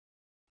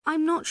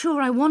I'm not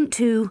sure I want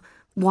to,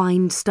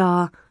 whined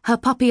Star, her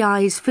puppy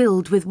eyes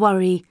filled with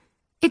worry.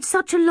 It's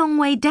such a long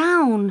way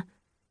down.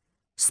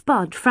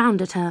 Spud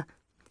frowned at her.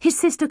 His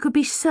sister could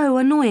be so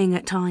annoying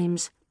at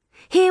times.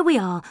 Here we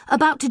are,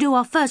 about to do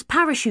our first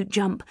parachute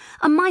jump,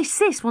 and my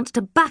sis wants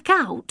to back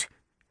out.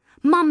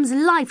 Mum's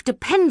life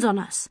depends on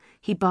us,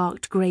 he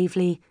barked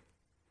gravely.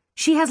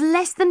 She has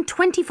less than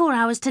 24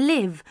 hours to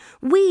live.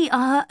 We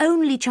are her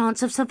only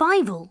chance of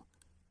survival.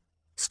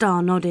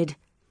 Star nodded.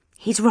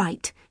 He's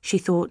right, she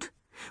thought.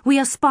 We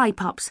are spy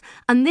pups,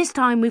 and this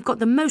time we've got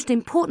the most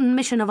important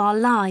mission of our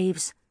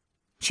lives.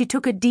 She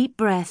took a deep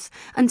breath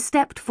and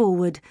stepped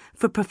forward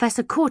for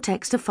Professor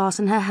Cortex to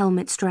fasten her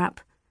helmet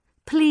strap.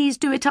 Please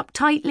do it up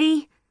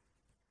tightly.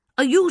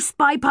 Are you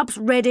spy pups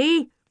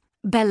ready?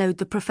 Bellowed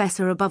the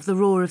professor above the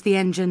roar of the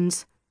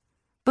engines.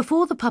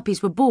 Before the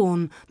puppies were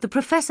born, the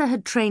professor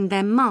had trained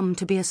their mum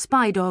to be a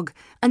spy dog,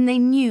 and they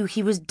knew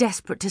he was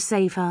desperate to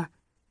save her.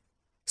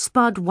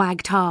 Spud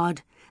wagged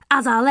hard.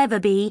 As I'll ever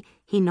be,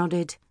 he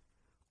nodded.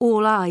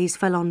 All eyes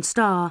fell on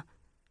Star.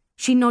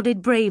 She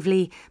nodded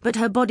bravely, but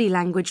her body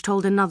language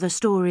told another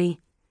story.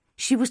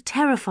 She was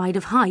terrified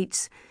of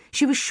heights.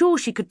 She was sure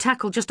she could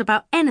tackle just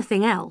about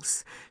anything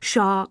else.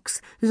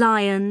 Sharks,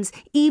 lions,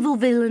 evil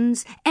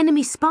villains,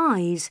 enemy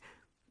spies.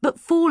 But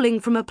falling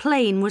from a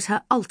plane was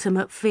her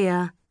ultimate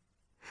fear.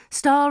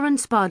 Star and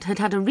Spud had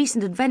had a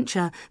recent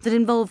adventure that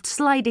involved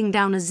sliding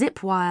down a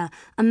zip wire,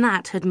 and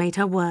that had made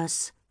her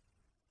worse.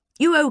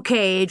 You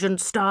okay, Agent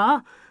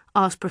Star?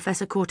 Asked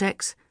Professor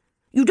Cortex.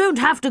 You don't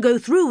have to go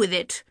through with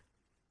it.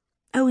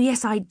 Oh,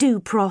 yes, I do,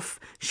 Prof,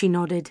 she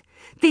nodded.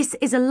 This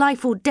is a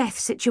life-or-death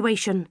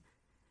situation.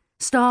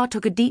 Star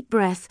took a deep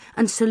breath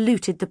and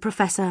saluted the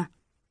professor.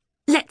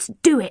 Let's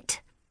do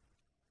it!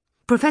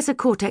 Professor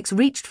Cortex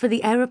reached for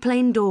the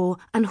aeroplane door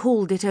and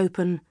hauled it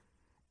open.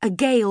 A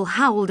gale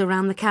howled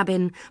around the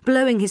cabin,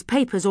 blowing his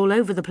papers all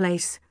over the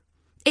place.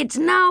 It's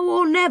now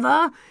or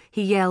never,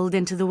 he yelled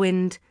into the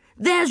wind.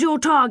 There's your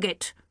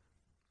target.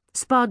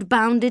 Spud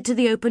bounded to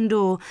the open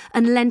door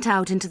and leant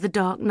out into the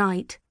dark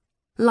night.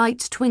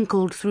 Lights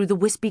twinkled through the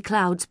wispy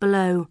clouds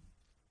below.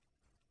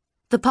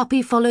 The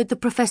puppy followed the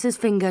professor's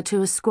finger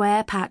to a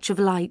square patch of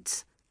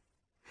lights.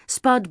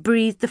 Spud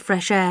breathed the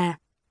fresh air.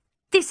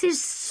 This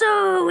is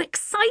so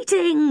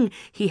exciting,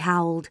 he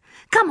howled.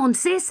 Come on,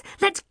 sis,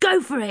 let's go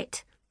for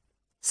it.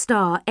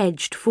 Star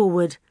edged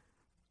forward.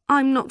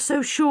 I'm not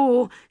so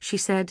sure, she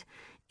said.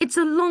 It's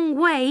a long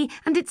way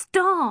and it's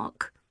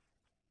dark.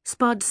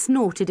 Spud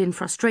snorted in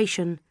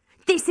frustration.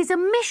 This is a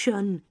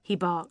mission, he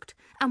barked,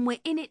 and we're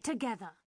in it together.